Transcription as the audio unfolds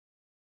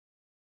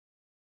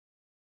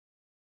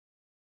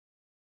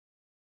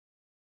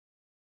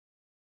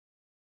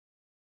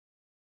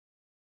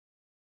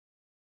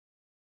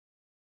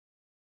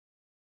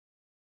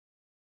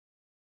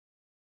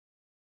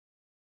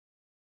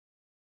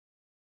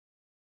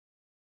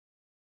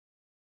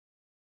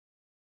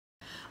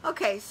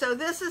Okay, so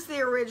this is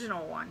the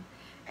original one.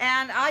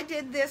 And I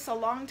did this a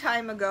long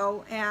time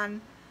ago,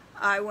 and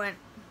I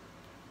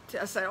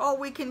said, oh,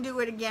 we can do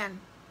it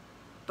again.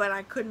 But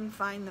I couldn't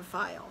find the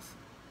files.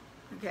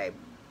 Okay,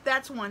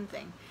 that's one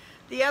thing.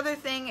 The other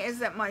thing is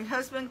that my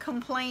husband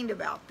complained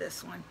about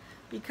this one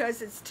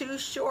because it's too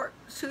short,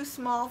 too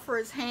small for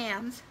his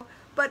hands.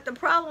 But the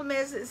problem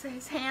is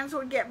his hands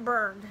would get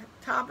burned.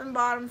 Top and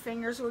bottom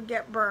fingers would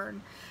get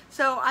burned.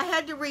 So I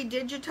had to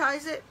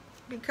redigitize it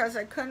because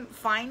I couldn't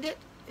find it.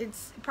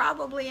 It's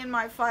probably in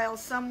my file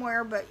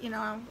somewhere, but you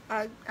know,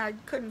 I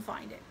couldn't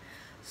find it.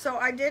 So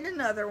I did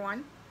another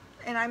one,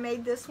 and I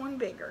made this one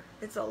bigger.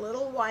 It's a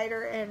little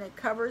wider, and it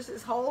covers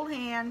his whole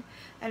hand,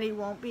 and he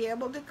won't be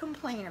able to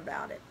complain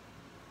about it.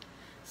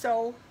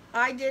 So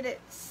I did it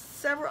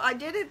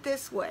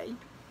this way,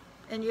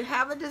 and you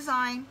have a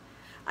design.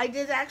 I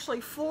did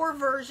actually 4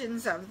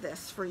 versions of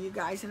this for you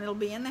guys, and it'll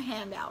be in the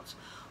handouts.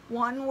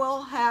 One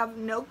will have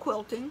no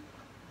quilting.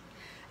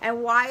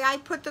 And why I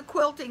put the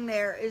quilting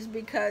there is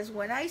because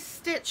when I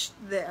stitched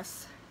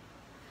this,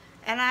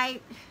 and I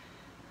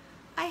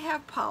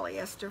have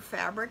polyester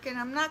fabric, and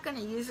I'm not going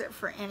to use it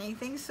for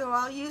anything, so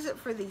I'll use it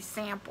for these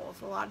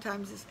samples. A lot of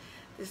times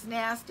this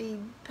nasty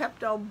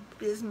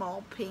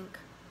Pepto-Bismol pink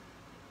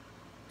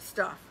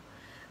stuff.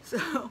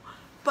 So,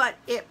 but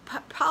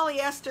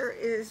polyester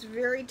is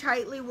very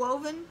tightly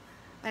woven,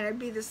 and it'd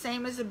be the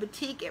same as a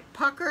batik. It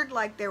puckered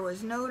like there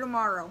was no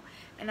tomorrow.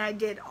 And I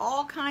did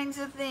all kinds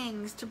of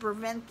things to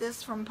prevent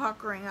this from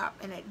puckering up,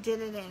 and it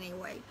did it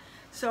anyway.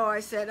 So I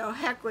said, oh,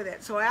 heck with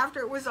it. So after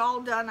it was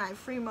all done, I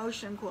free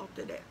motion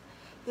quilted it.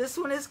 This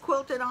one is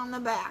quilted on the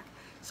back.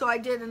 So I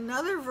did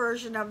another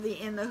version of the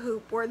in the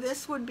hoop where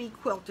this would be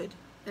quilted.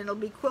 It'll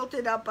be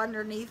quilted up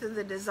underneath of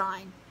the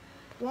design.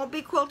 Won't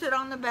be quilted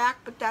on the back,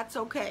 but that's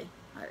okay.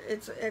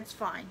 It's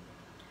fine.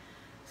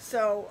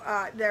 So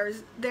there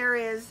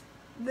is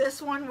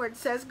this one where it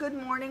says good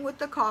morning with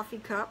the coffee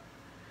cup.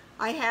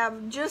 I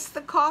have just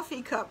the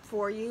coffee cup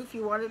for you if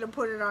you wanted to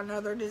put it on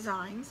other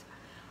designs.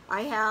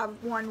 I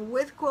have one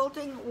with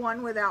quilting,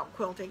 one without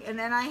quilting, and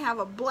then I have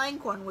a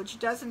blank one which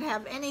doesn't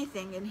have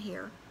anything in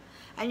here,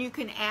 and you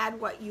can add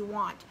what you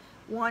want.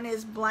 One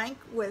is blank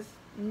with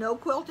no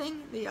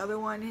quilting, the other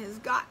one has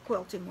got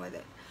quilting with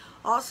it.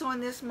 Also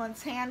in this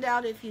month's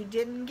handout, if you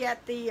didn't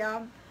get the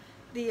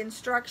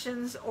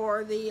instructions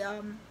or the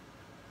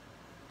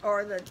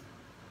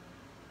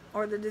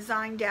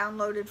design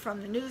downloaded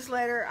from the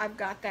newsletter, I've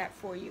got that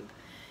for you.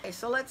 Okay,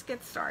 so let's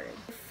get started.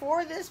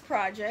 For this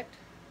project,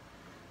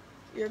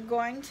 you're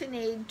going to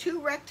need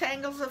 2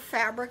 rectangles of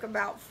fabric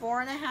about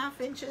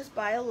 4.5 inches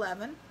by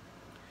 11.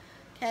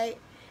 Okay,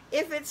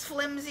 if it's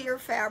flimsier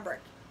fabric,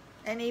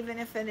 and even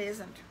if it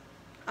isn't,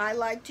 I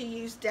like to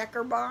use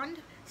Decker Bond.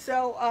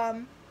 So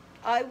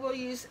I will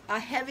use a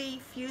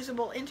heavy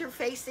fusible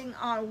interfacing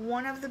on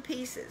one of the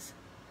pieces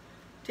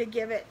to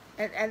give it,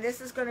 and this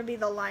is going to be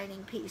the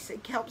lining piece.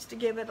 It helps to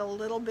give it a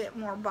little bit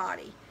more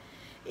body.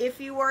 If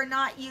you are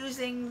not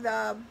using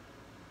the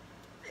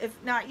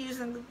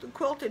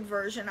quilted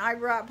version, I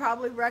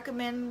probably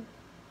recommend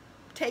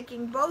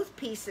taking both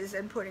pieces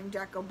and putting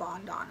Deco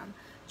Bond on them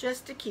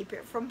just to keep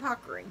it from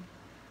puckering.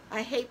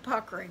 I hate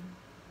puckering.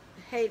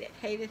 Hate it,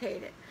 hate it,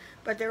 hate it.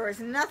 But there was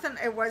nothing,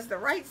 it was the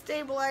right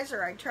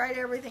stabilizer. I tried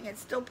everything, it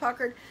still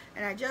puckered,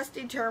 and I just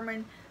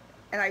determined,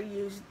 and I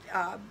used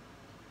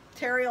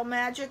Terrial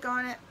Magic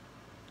on it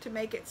to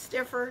make it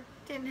stiffer.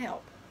 Didn't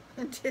help.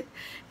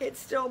 It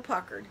still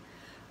puckered.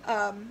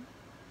 And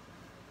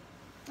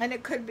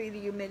it could be the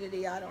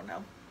humidity, I don't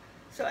know.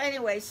 So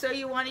anyway, so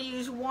you want to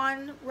use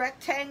 1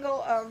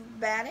 rectangle of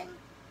batting.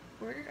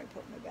 Where did I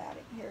put my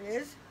batting? Here it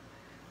is.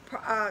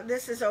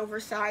 This is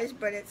oversized,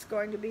 but it's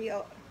going to be,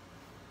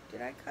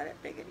 did I cut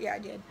it big? Yeah, I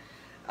did.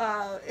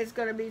 It's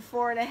going to be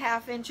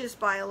 4.5 inches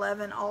by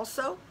 11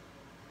 also.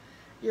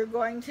 You're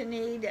going to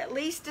need at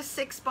least a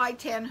 6 by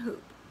 10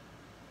 hoop,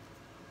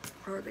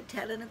 or the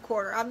 10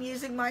 1/4. I'm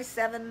using my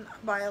 7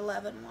 by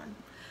 11 one.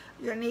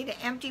 You're going to need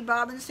an empty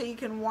bobbin so you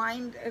can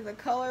wind the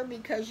color,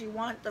 because you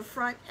want the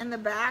front and the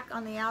back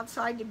on the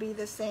outside to be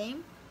the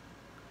same.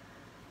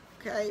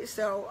 Okay,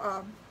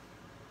 so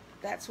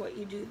that's what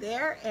you do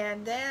there.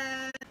 And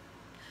then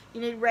you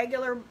need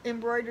regular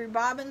embroidery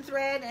bobbin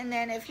thread, and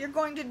then if you're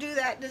going to do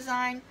that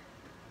design,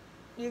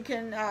 you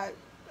can,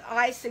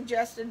 I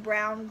suggested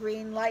brown,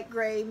 green, light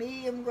gray,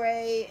 medium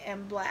gray,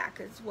 and black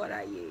is what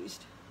I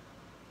used.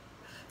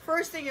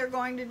 First thing you're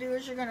going to do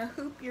is you're going to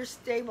hoop your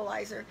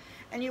stabilizer,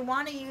 and you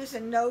want to use a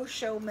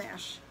no-show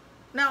mesh.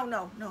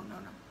 No.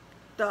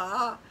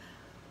 The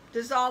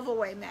dissolve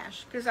away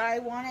mesh, because I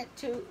want it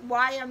to,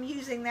 why I'm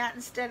using that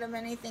instead of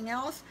anything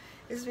else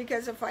is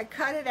because if I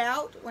cut it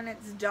out when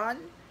it's done,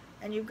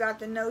 and you've got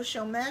the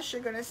no-show mesh,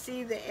 you're going to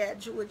see the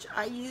edge, which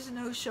I use a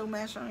no-show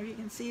mesh. I don't know if you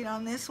can see it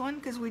on this one,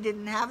 because we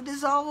didn't have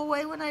dissolve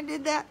away when I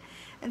did that.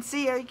 And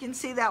see how you can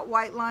see that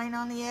white line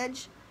on the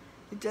edge?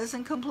 It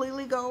doesn't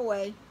completely go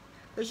away,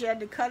 because you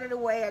had to cut it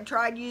away. I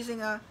tried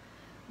using a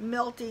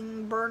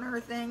melting burner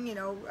thing, you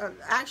know.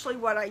 Actually,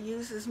 what I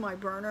use as my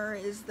burner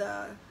is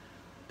the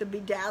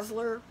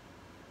Bedazzler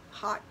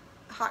hot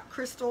hot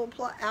crystal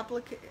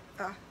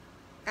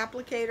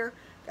applicator.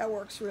 That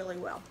works really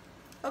well.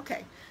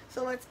 Okay,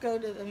 so let's go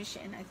to the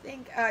machine. I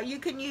think you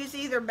can use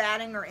either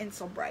batting or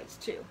Insul Brights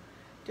too,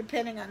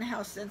 depending on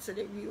how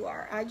sensitive you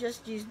are. I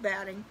just use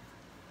batting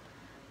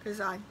because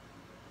well,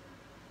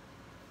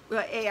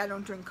 I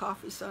don't drink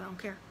coffee, so I don't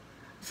care.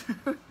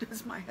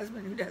 It's my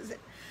husband who does it.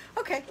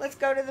 Okay, let's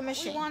go to the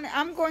machine.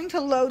 I'm going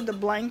to load the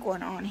blank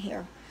one on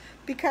here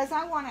because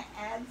I want to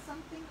add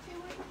something to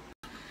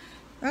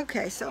it.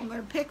 Okay, so I'm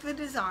going to pick the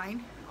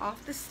design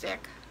off the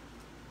stick.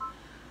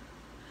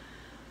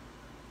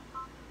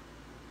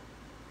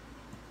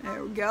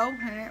 There we go,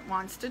 and it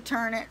wants to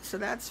turn it, so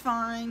that's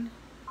fine.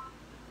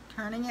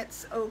 Turning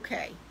it's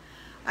okay.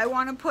 I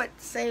want to put,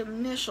 say,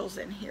 initials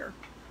in here.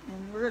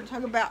 And we're going to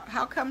talk about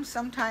how come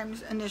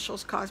sometimes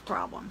initials cause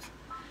problems.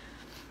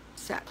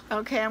 Set.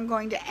 Okay, I'm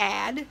going to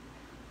add.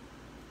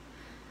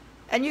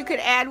 And you could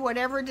add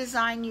whatever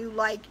design you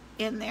like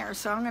in there.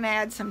 So I'm going to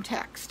add some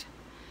text.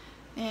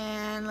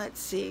 And let's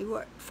see,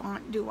 what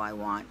font do I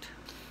want?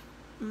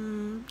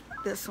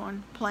 This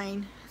one,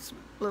 plain. It's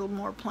a little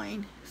more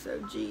plain. So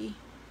G,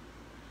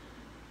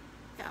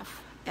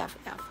 F, F,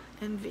 F,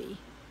 and V.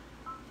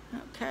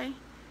 Okay,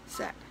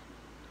 set.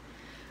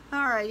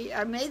 Alrighty,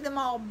 I made them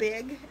all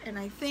big, and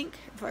I think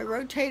if I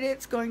rotate it,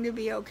 it's going to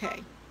be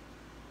okay.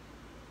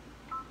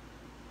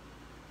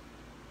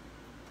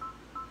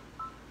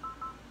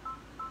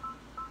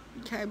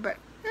 Okay, but,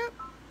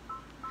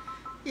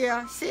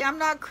 yeah, see, I'm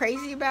not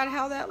crazy about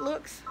how that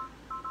looks.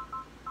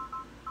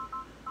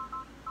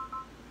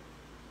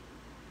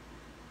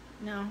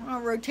 No,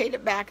 I'll rotate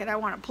it back, and I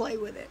want to play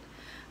with it.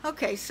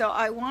 Okay, so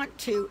I want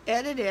to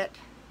edit it.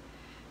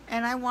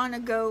 And I want to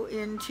go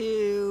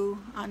into,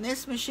 on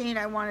this machine,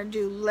 I want to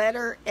do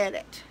letter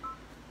edit.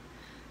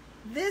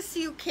 This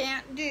you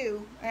can't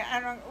do.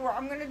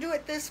 I'm going to do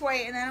it this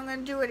way, and then I'm going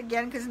to do it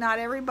again because not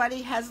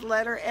everybody has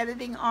letter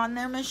editing on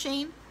their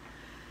machine.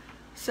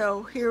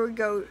 So here we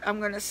go. I'm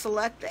going to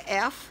select the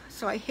F.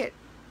 So I hit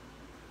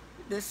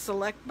this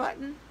select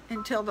button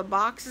until the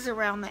box is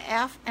around the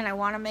F, and I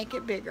want to make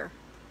it bigger.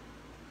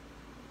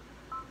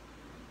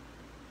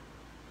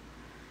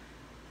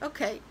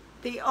 Okay.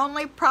 The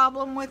only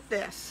problem with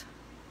this,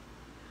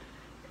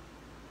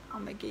 I'll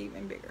make it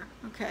even bigger,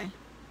 okay,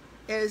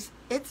 is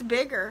it's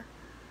bigger,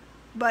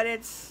 but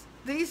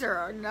these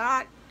are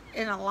not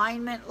in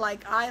alignment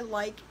like I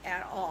like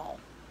at all.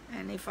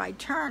 And if I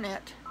turn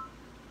it,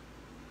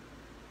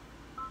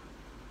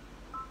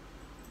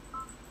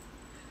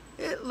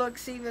 it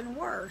looks even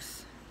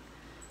worse,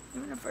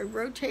 even if I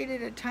rotate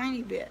it a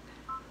tiny bit.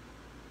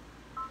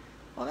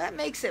 Well, that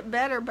makes it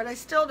better, but I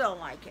still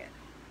don't like it.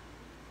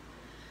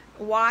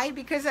 Why?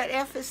 Because that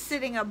F is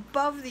sitting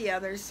above the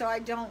others, so I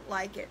don't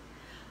like it.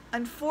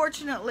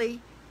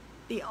 Unfortunately,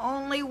 the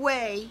only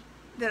way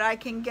that I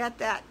can get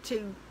that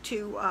to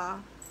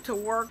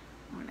work,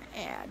 I'm going to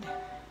add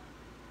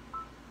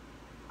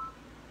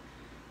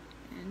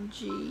and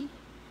G,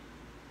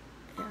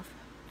 F,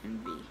 and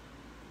V.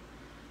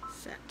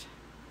 Set.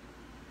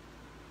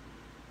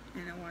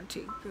 And I want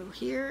to go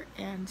here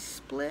and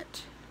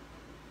split.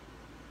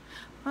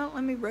 Well,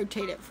 let me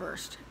rotate it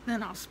first,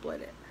 then I'll split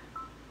it.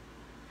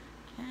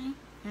 Okay,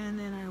 and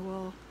then I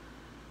will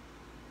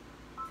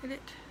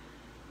edit,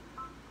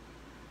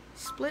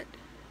 split,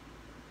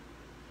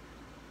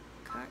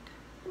 cut.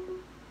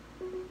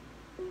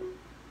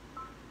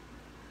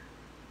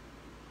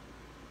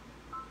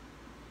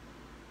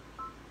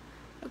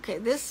 Okay,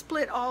 this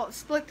split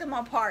them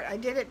apart. I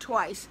did it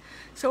twice.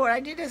 So what I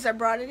did is I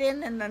brought it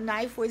in and the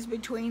knife was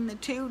between the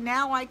two.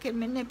 Now I can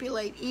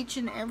manipulate each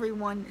and every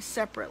one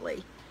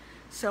separately.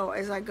 So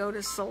as I go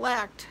to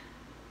select,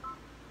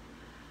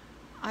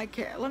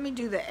 let me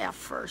do the F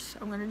first.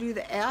 I'm going to do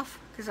the F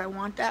because I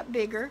want that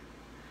bigger.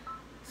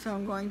 So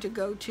I'm going to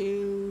go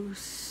to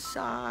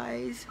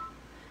size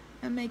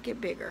and make it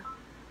bigger.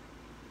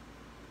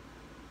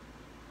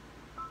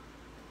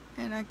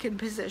 And I can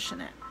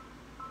position it.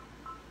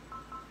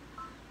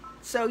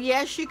 So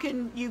yes, you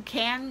can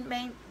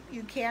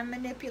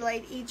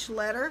manipulate each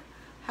letter.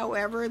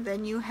 However,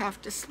 then you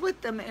have to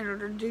split them in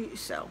order to do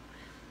so.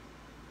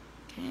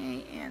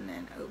 Okay, and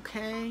then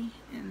okay,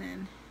 and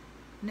then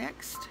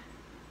next.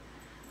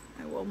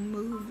 I will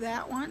move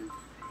that one.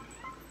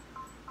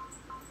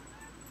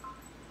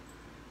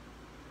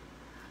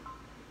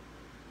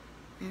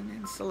 And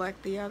then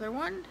select the other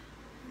one.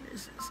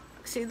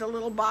 See the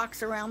little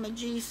box around the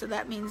G, so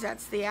that means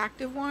that's the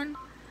active one.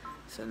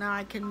 So now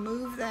I can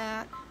move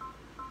that.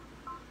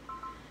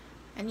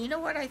 And you know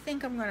what? I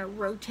think I'm going to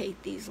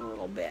rotate these a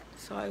little bit.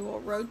 So I will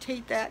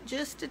rotate that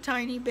just a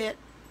tiny bit.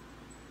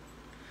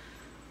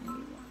 Maybe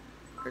 1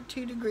 or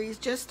 2 degrees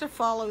just to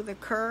follow the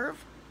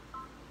curve.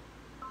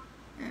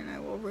 And I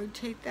will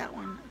rotate that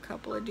one a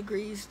couple of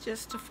degrees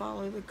just to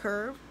follow the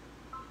curve.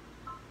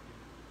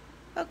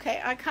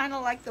 Okay, I kind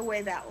of like the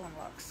way that one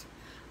looks.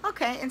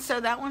 Okay, and so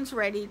that one's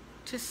ready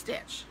to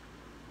stitch.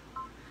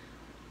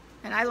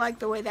 And I like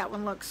the way that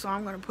one looks, so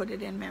I'm going to put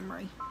it in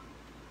memory.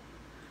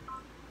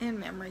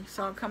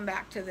 So I'll come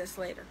back to this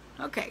later.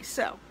 Okay,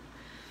 so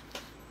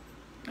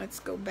Let's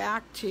go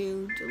back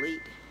to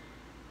delete,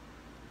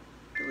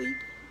 delete,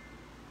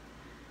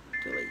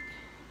 delete.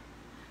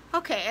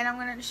 Okay, and I'm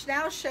going to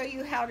now show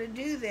you how to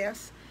do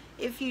this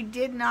if you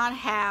did not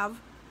have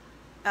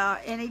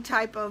any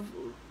type of,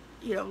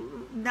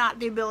 not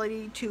the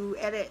ability to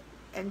edit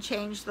and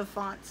change the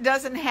fonts. It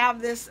doesn't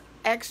have this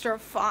extra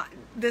font,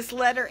 this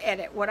letter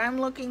edit. What I'm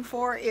looking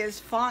for is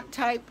font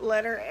type,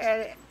 letter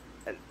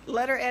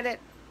edit,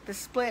 the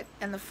split,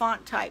 and the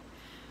font type.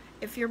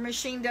 If your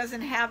machine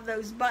doesn't have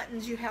those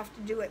buttons, you have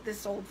to do it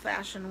this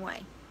old-fashioned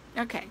way.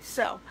 Okay,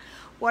 so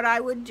what I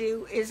would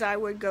do is I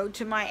would go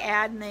to my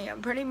add, and they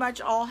pretty much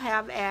all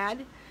have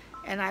add,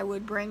 and I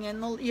would bring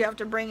in you have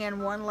to bring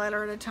in one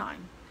letter at a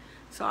time.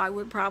 So I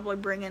would probably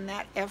bring in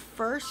that F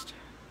first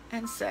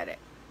and set it.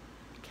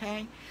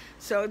 Okay,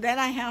 so then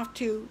I have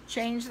to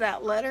change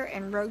that letter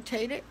and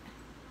rotate it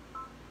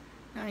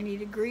 90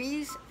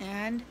 degrees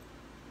and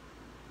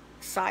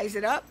size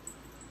it up.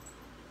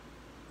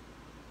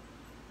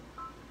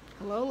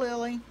 Hello,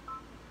 Lily.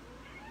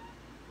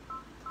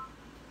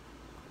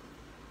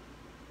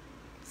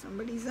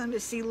 Somebody's under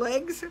sea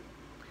legs.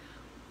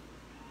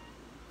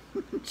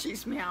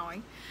 She's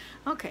meowing.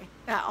 Okay,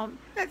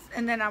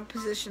 and then I'll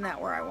position that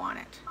where I want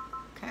it.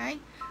 Okay.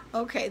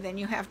 Okay, then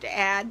you have to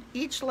add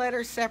each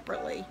letter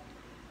separately.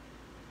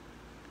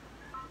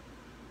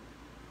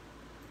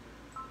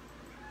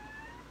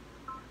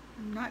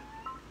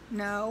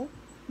 No.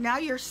 Now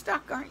you're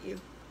stuck, aren't you?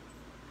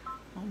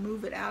 I'll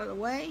move it out of the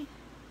way.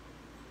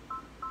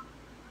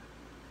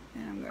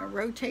 And I'm going to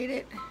rotate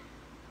it.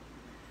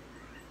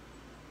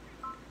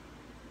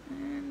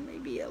 And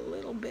maybe a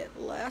little bit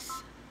less.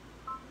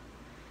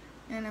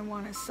 And I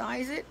want to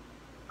size it,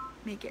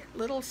 make it a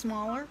little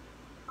smaller.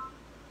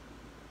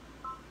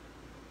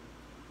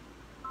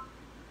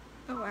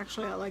 Oh,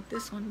 actually, I like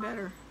this one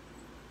better.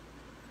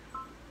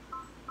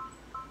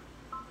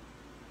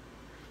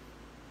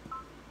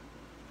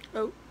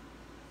 Oh,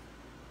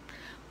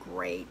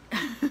 great.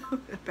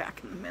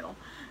 Back in the middle.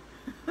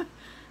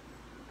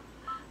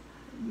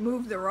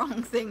 Moved the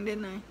wrong thing,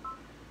 didn't I?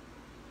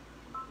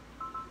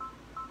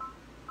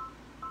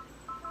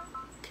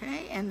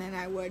 Okay, and then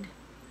I would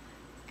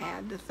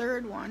add the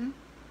third one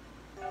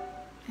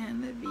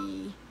and the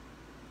V,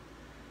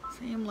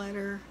 same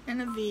letter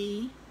and a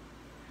V,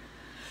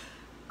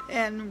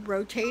 and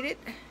rotate it.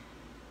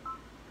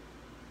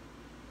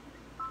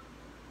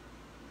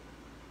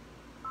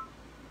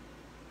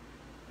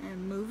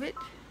 And move it.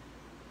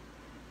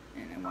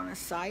 And I want to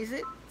size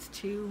it. It's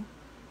too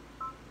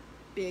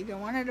big. I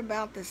want it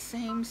about the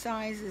same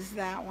size as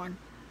that one.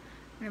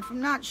 And if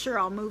I'm not sure,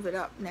 I'll move it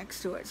up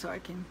next to it so I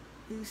can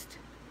at least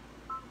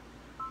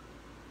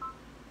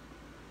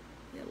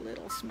be a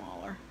little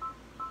smaller.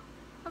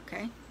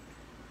 Okay.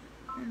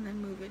 And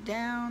then move it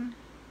down.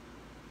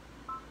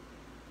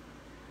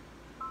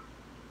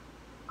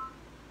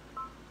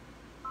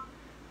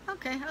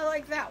 Okay, I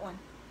like that one.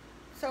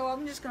 So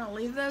I'm just going to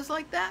leave those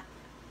like that.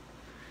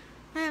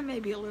 And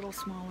maybe a little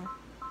smaller.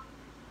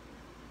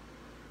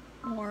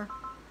 Or,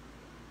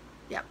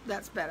 yep,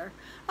 that's better.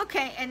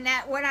 Okay, and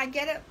that when I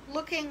get it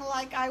looking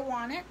like I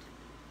want it,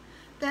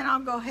 then I'll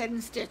go ahead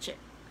and stitch it.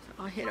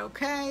 So I'll hit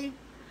OK,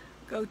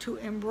 go to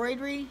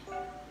embroidery.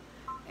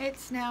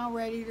 It's now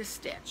ready to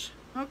stitch.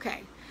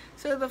 Okay,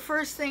 so the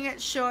first thing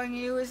it's showing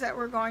you is that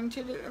we're going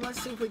to do,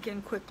 let's see if we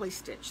can quickly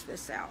stitch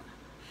this out.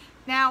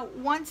 Now,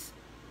 one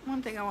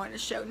thing I wanted to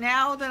show,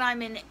 now that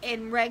I'm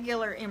in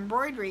regular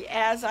embroidery,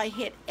 as I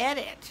hit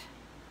edit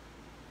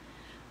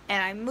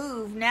and I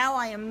move, now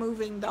I am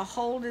moving the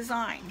whole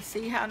design.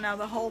 See how now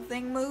the whole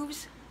thing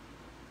moves?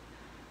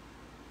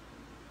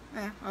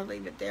 I'll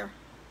leave it there.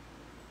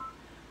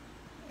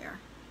 There.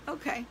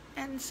 Okay,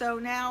 and so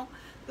now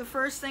the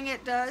first thing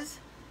it does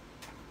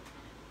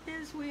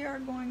is we are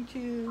going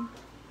to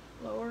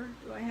lower,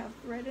 do I have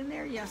thread in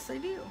there? Yes, I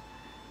do.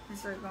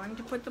 Is they're going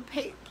to put the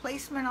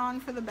placement on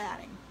for the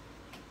batting.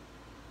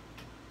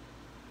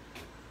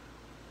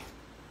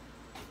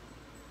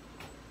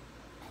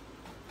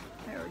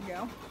 There we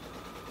go.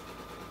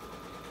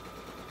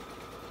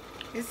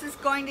 This is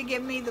going to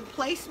give me the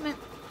placement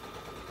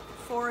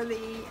for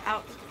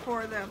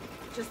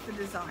just the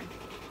design.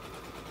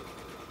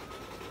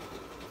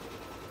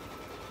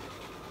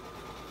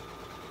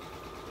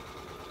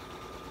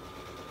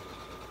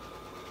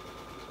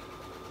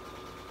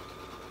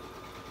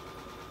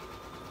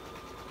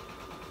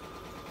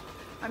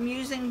 I'm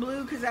using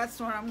blue because that's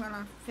what I'm going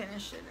to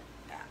finish it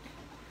at.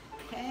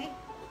 Okay.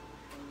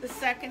 The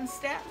second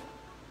step,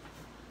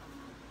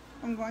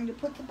 I'm going to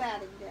put the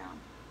batting down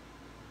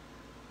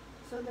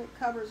so that it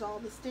covers all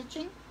the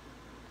stitching.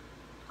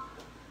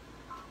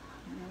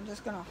 And I'm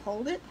just going to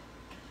hold it.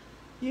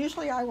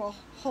 Usually I will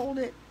hold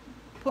it,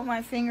 put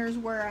my fingers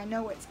where I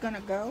know it's going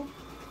to go.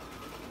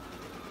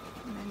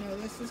 And I know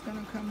this is going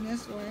to come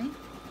this way,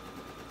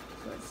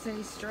 so it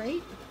stays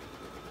straight.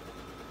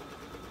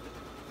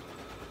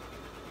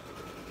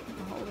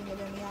 I'm holding it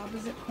in the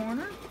opposite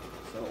corner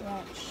so it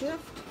won't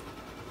shift.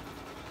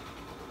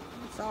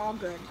 It's all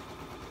good.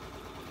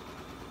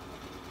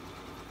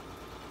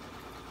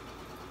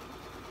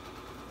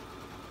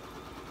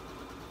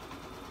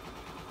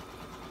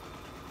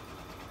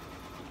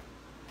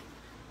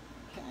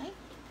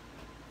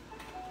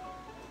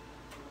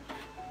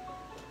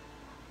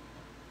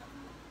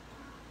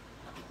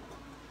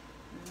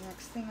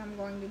 next thing I'm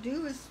going to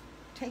do is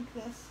take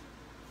this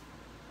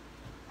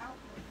out.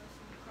 Where does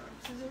some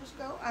curved scissors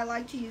go? I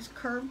like to use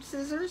curved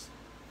scissors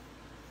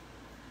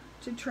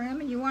to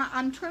trim, and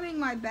I'm trimming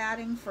my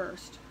batting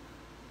first.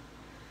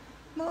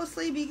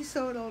 Mostly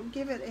so it'll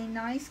give it a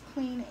nice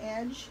clean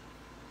edge,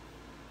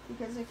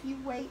 because if you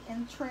wait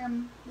and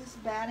trim this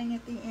batting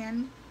at the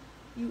end,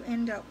 you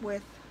end up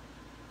with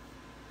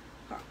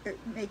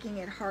making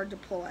it hard to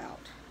pull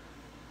out,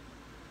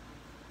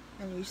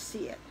 and you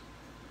see it.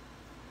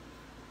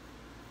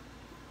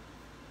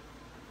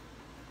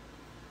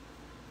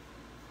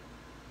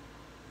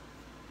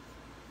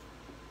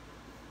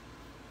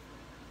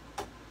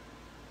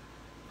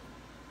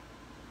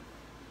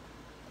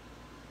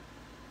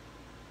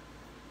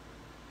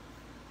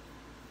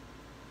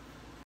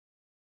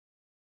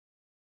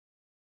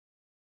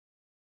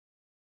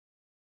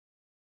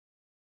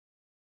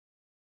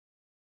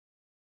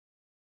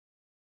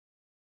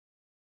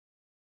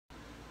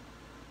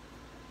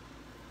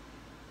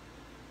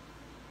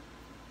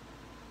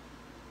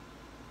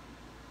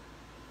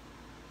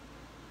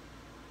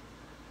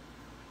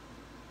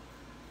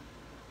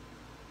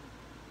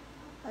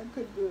 I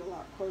could do it a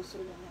lot closer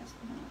than this,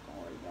 but I'm not going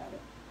to worry about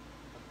it.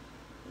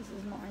 This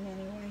is mine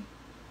anyway.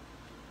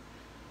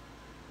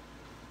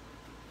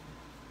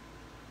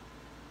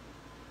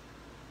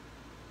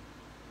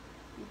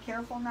 Be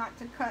careful not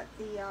to cut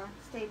the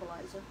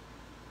stabilizer.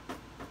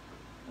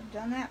 I've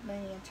done that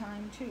many a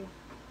time too.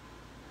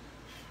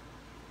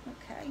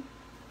 Okay.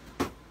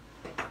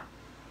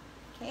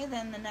 Okay,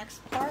 then the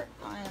next part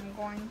I am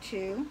going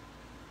to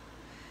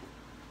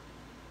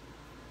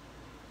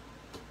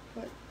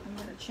I'm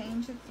going to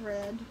change the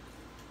thread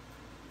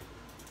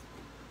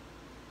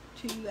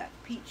to that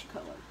peach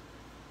color.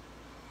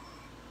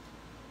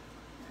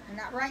 And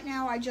right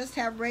now I just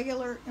have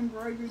regular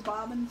embroidery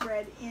bobbin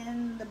thread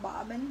in the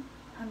bobbin.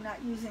 I'm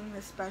not using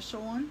the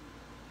special one,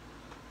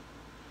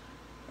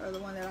 or the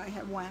one that I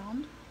have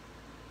wound.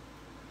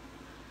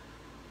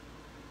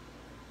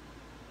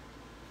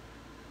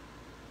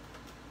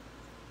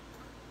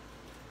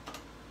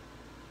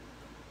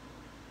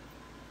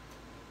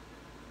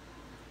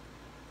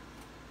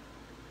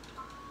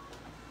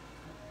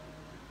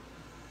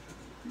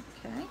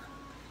 Okay,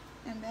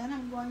 and then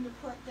I'm going to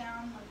put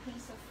down my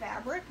piece of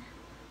fabric,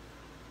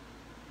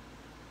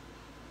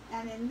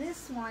 and in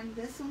this one's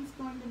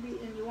going to be,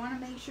 and you want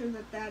to make sure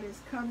that that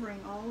is covering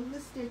all of the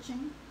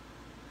stitching.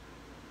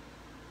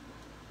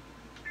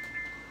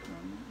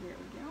 There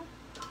we go,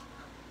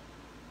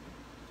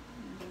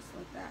 and just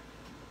like that.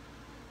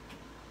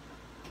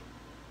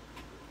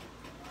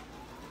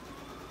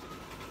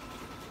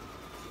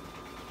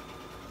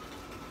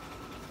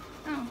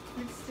 Oh,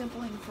 it's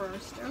stippling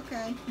first.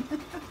 Okay.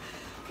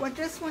 What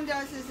this one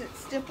does is it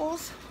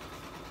stipples,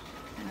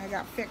 and I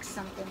got fixed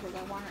something because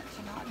I want it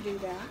to not do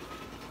that.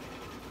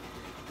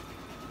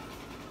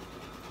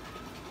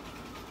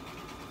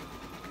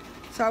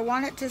 So I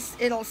want it to,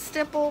 it'll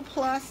stipple,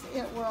 plus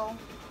it will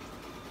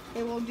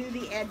do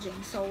the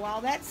edging. So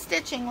while that's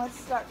stitching, let's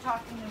start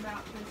talking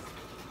about this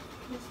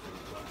history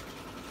book.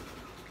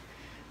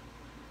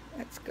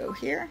 Let's go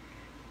here.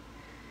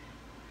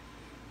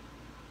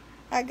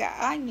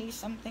 I knew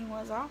something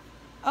was off.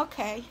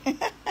 Okay.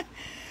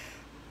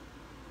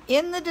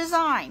 In the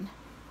design,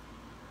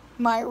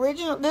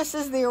 this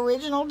is the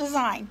original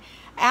design.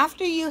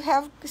 After you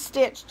have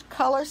stitched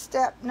color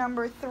step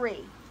number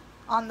 3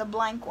 on the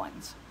blank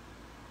ones,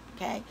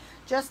 okay,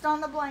 just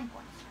on the blank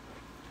ones.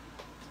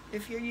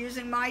 If you're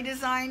using my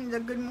design, the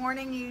good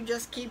morning, you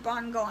just keep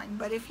on going.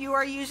 But if you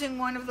are using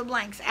one of the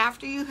blanks,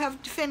 after you have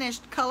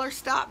finished color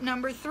stop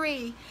number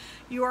 3,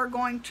 you are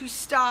going to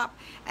stop,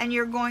 and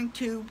you're going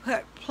to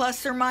put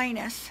plus or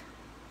minus.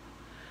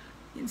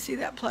 You can see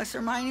that plus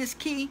or minus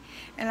key,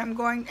 and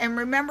and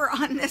remember,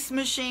 on this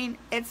machine,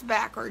 it's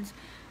backwards.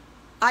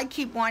 I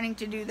keep wanting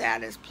to do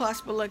that as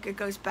plus, but look, it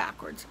goes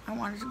backwards. I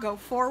want it to go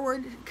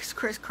forward,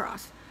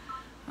 crisscross.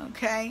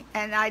 Okay,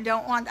 and I'm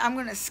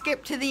going to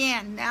skip to the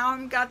end. Now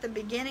I've got the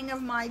beginning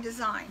of my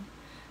design.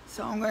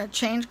 So I'm going to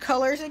change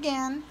colors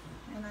again,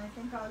 and I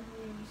think I'll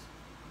use,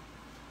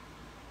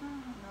 I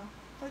don't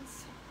know,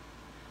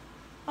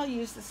 I'll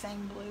use the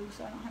same blue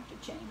so I don't have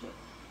to change it.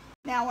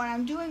 Now when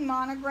I'm doing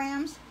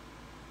monograms,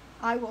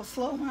 I will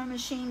slow my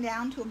machine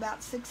down to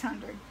about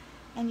 600,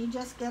 and you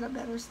just get a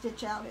better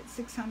stitch out at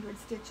 600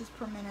 stitches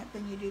per minute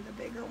than you do the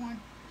bigger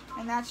one.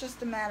 And that's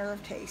just a matter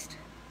of taste.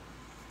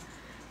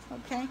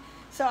 Okay,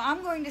 so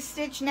I'm going to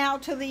stitch now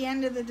to the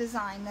end of the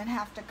design, then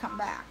have to come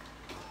back.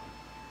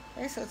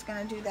 Okay, so it's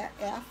going to do that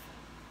F.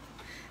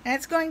 And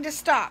it's going to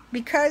stop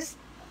because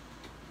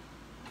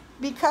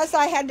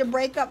I had to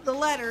break up the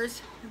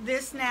letters.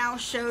 This now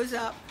shows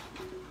up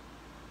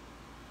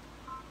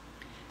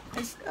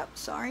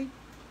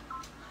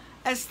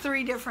as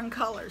 3 different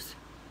colors.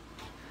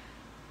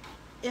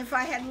 If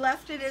I had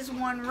left it as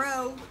one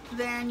row,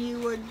 then you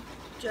would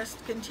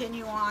just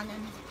continue on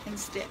and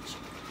stitch.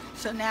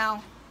 So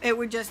now it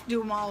would just do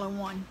them all in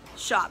one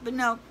shot. But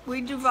no,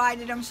 we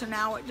divided them, so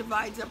now it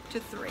divides up to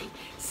 3. It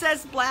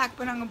says black,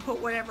 but I'm going to put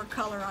whatever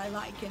color I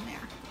like in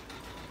there.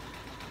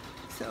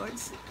 So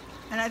it's,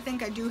 and I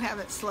think I do have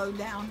it slowed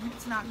down.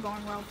 It's not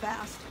going real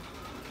fast.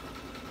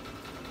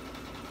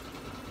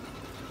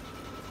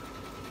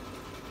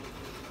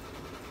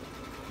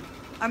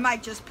 I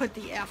might just put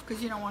the F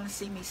because you don't want to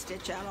see me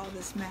stitch out all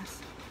this mess.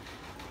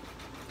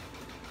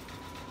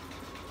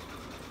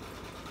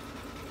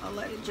 I'll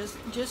let it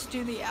just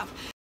do the F.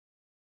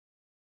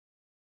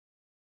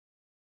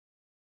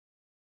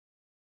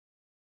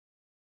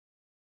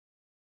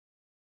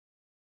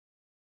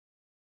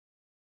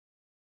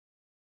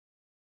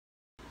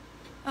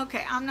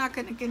 Okay, I'm not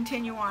going to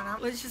continue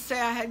on. Let's just say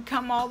I had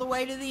come all the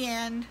way to the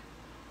end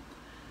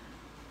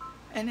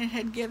and it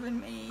had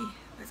given me,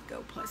 let's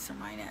go plus or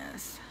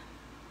minus.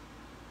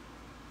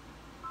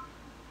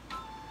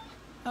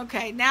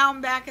 Okay, now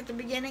I'm back at the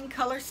beginning,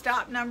 color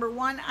stop number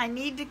 1. I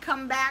need to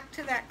come back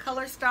to that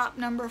color stop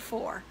number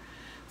 4.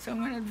 So I'm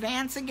going to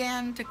advance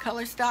again to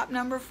color stop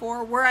number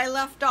 4 where I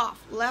left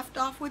off. Left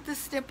off with the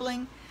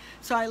stippling.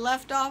 So I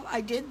left off, I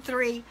did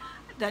 3.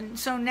 Then,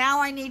 so now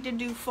I need to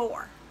do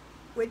 4,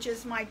 which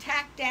is my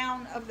tack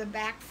down of the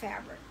back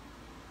fabric.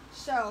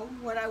 So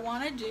what I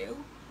want to do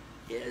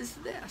is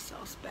this.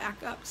 I'll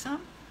back up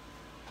some.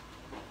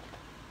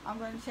 I'm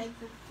going to take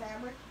the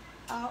fabric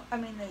out,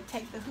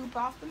 take the hoop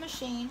off the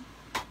machine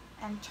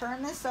and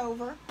turn this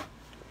over.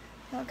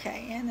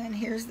 Okay, and then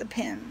here's the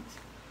pins.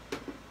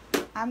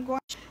 I'm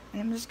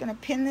just going to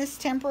pin this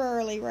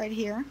temporarily right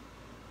here.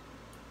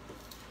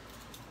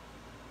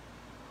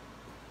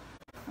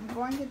 I'm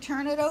going to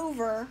turn it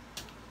over.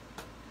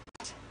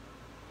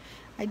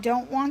 I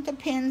don't want the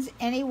pins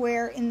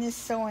anywhere in this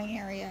sewing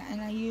area,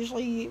 and I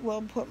usually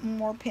will put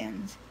more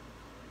pins.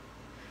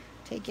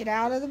 Take it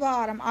out of the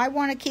bottom. I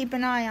want to keep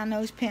an eye on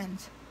those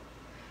pins.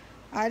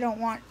 I don't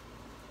want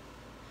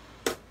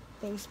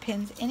those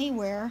pins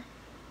anywhere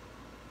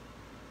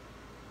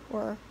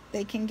where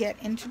they can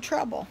get into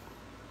trouble.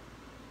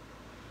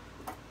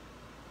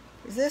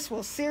 This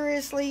will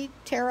seriously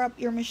tear up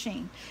your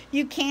machine.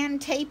 You can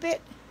tape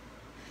it.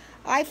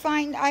 I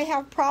find I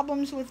have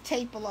problems with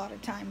tape a lot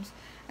of times.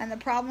 And the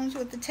problems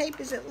with the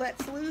tape is it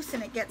lets loose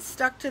and it gets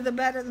stuck to the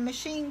bed of the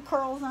machine,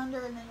 curls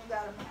under, and then you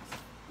got a mess.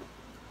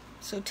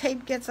 So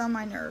tape gets on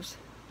my nerves.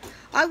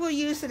 I will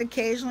use it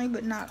occasionally,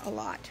 but not a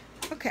lot.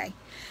 Okay,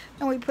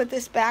 then we put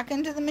this back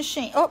into the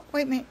machine. Oh,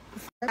 wait a minute.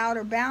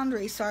 Outer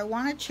boundary, so I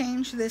want to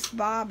change this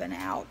bobbin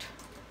out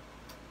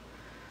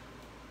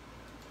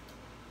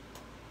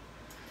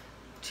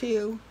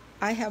to,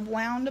 I have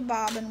wound a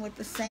bobbin with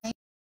the same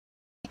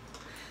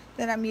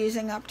that I'm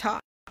using up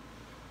top.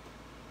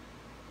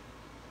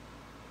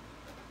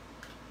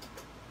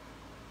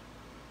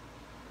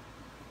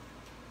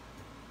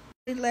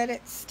 Let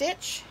it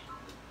stitch,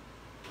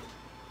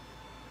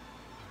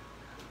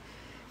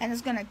 and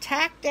it's going to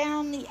tack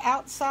down the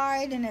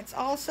outside, and it's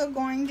also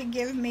going to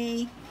give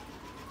me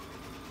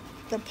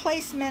the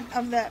placement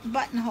of the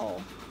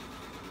buttonhole.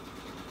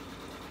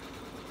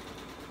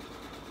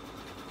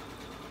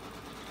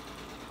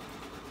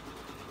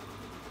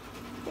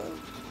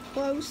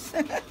 Close.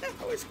 That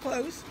was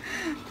close.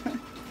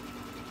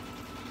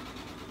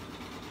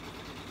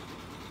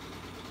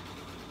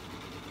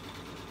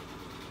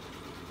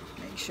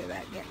 Make sure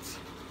that gets,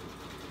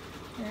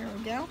 there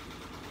we go.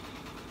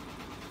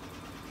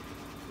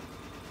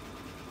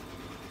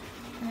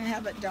 And I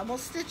have it double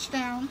stitched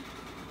down.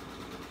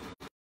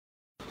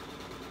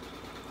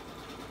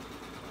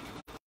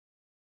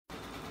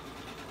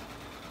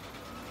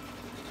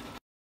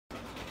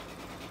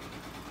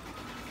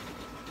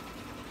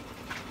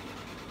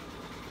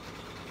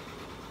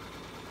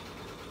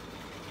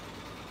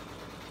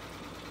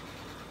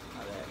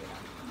 Oh, there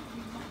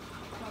we go.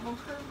 Double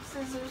curved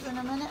scissors in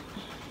a minute.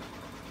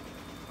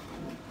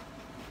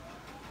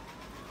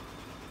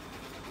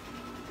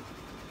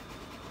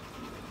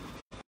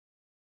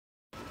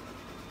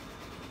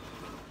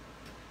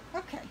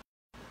 Okay.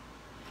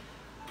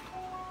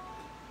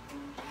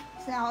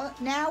 So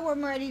now we're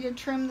ready to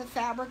trim the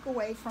fabric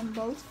away from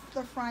both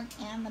the front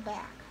and the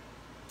back.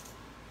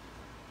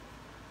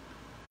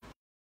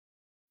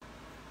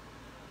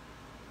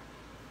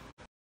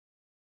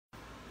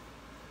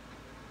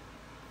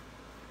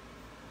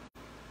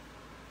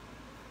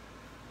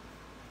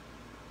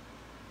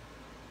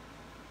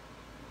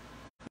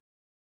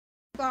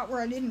 Spot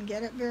where I didn't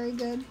get it very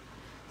good.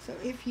 So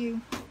if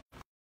you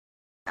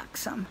back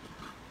some,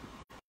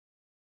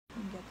 you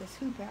can get this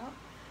hoop out.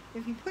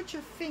 If you put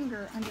your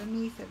finger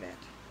underneath of it,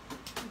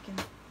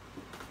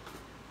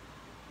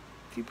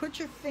 if you put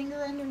your finger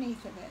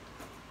underneath of it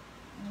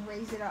and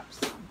raise it up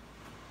some,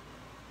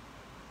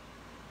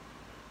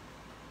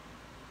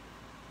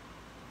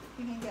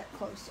 you can get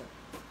closer.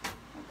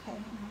 Okay,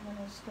 and I'm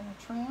just going to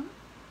trim.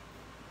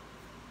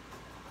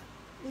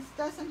 This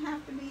doesn't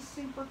have to be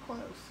super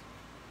close.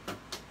 You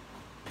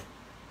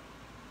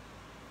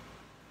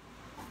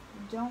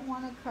don't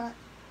want to cut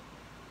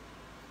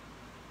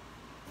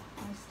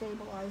my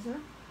stabilizer.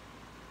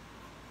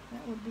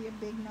 That would be a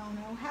big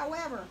no-no.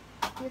 However,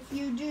 if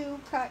you do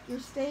cut your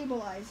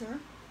stabilizer,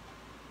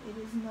 it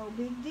is no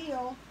big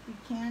deal. You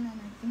can, and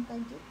I think I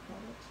did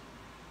cut it.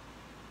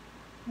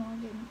 No, I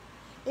didn't.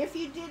 if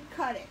you did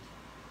cut it,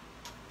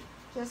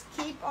 just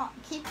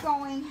keep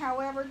going.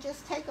 However,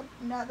 just take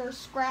another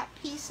scrap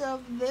piece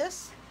of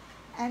this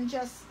and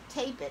just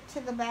tape it to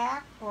the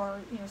back, or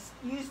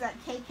use that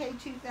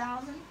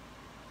KK2000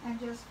 and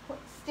just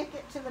stick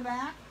it to the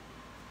back,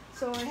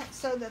 so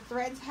the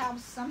threads have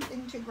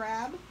something to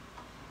grab.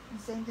 And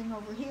same thing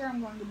over here.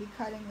 I'm going to be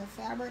cutting the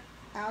fabric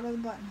out of the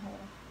buttonhole,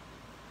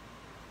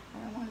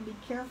 and I want to be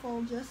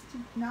careful just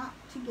not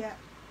to get,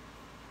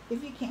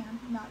 if you can,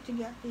 not to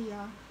get the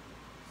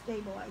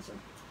stabilizer.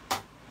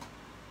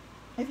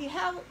 If you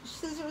have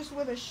scissors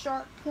with a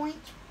sharp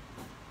point,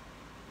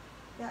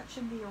 that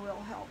should be a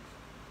real help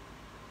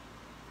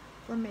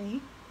for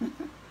me.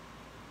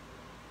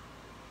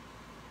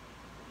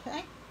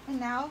 Okay, and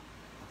now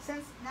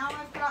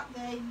I've got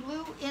the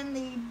blue in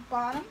the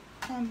bottom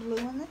and blue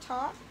in the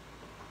top,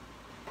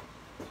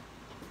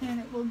 and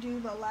it will do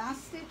the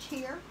last stitch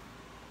here,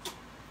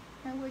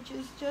 and which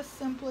is just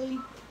simply,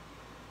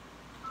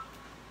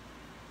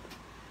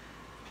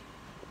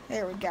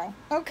 there we go.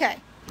 Okay,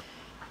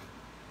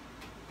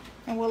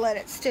 and we'll let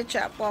it stitch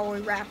up while we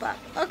wrap up.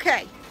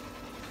 Okay.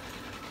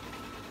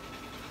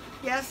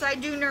 Yes, I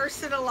do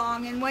nurse it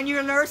along, and when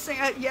you're nursing,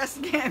 yes,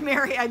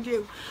 Mary, I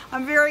do.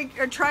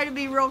 I try to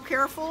be real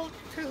careful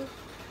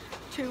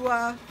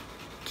to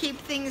keep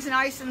things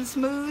nice and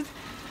smooth.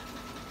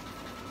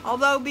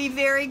 Although be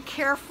very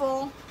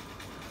careful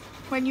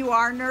when you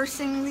are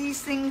nursing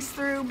these things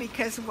through,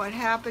 because what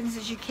happens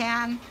is you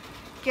can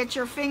get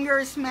your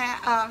fingers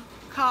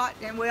caught,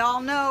 and we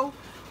all know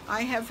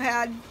I have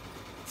had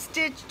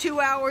 2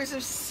 hours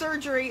of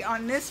surgery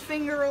on this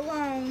finger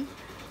alone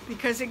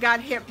because it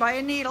got hit by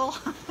a needle.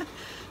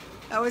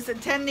 That was a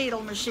 10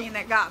 needle machine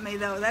that got me,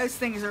 though. Those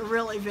things are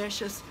really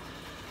vicious.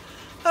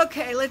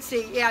 Okay, let's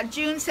see. Yeah,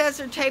 June says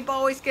her tape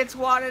always gets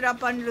wadded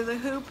up under the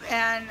hoop,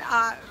 and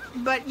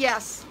but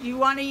yes, you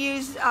want to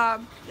use,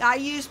 I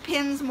use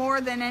pins more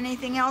than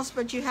anything else,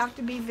 but you have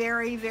to be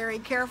very, very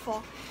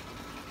careful.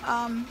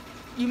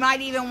 You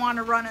might even want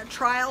to run a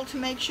trial to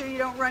make sure you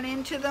don't run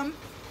into them.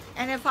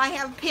 And if I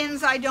have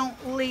pins, I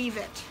don't leave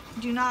it.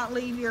 Do not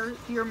leave your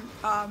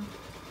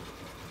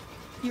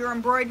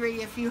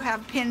embroidery if you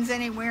have pins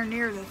anywhere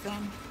near the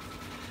thing,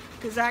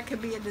 because that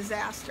could be a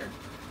disaster.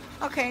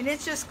 Okay, and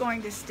it's just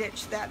going to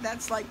stitch that.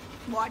 That's like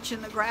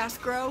watching the grass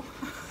grow.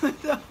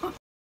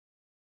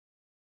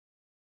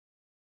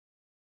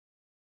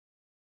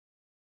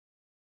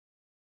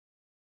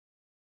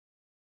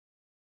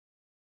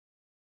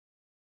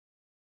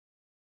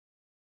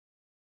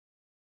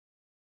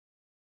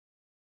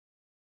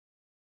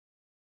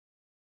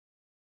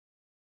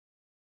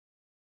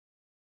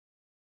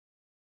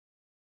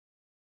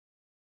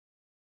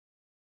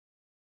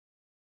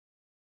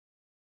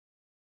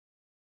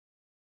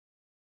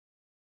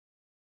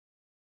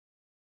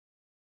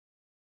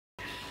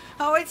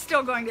 Oh, it's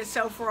still going to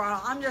sew for a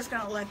while. I'm just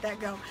going to let that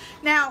go.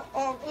 Now,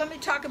 let me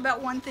talk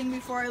about one thing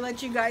before I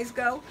let you guys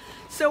go.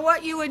 So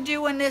what you would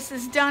do when this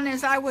is done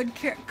is I would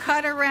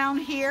cut around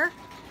here,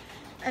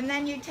 and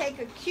then you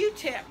take a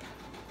Q-tip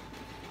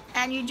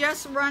and you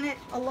just run it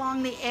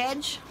along the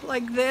edge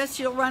like this.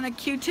 You'll run a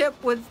Q-tip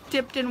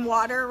dipped in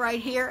water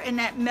right here, and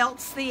that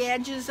melts the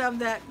edges of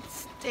that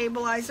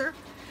stabilizer,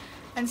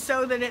 and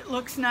so that it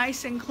looks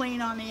nice and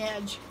clean on the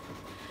edge.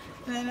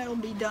 And then it'll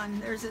be done.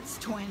 There's its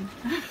twin.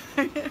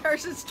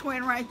 There's its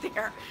twin right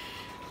there.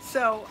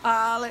 So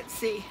let's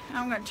see.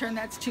 I'm going to turn,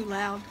 that's too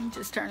loud.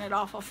 Just turn it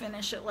off. I'll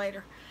finish it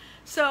later.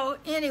 So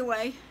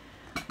anyway,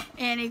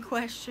 any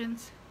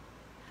questions?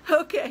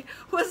 Okay,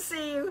 we'll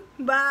see you.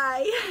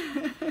 Bye.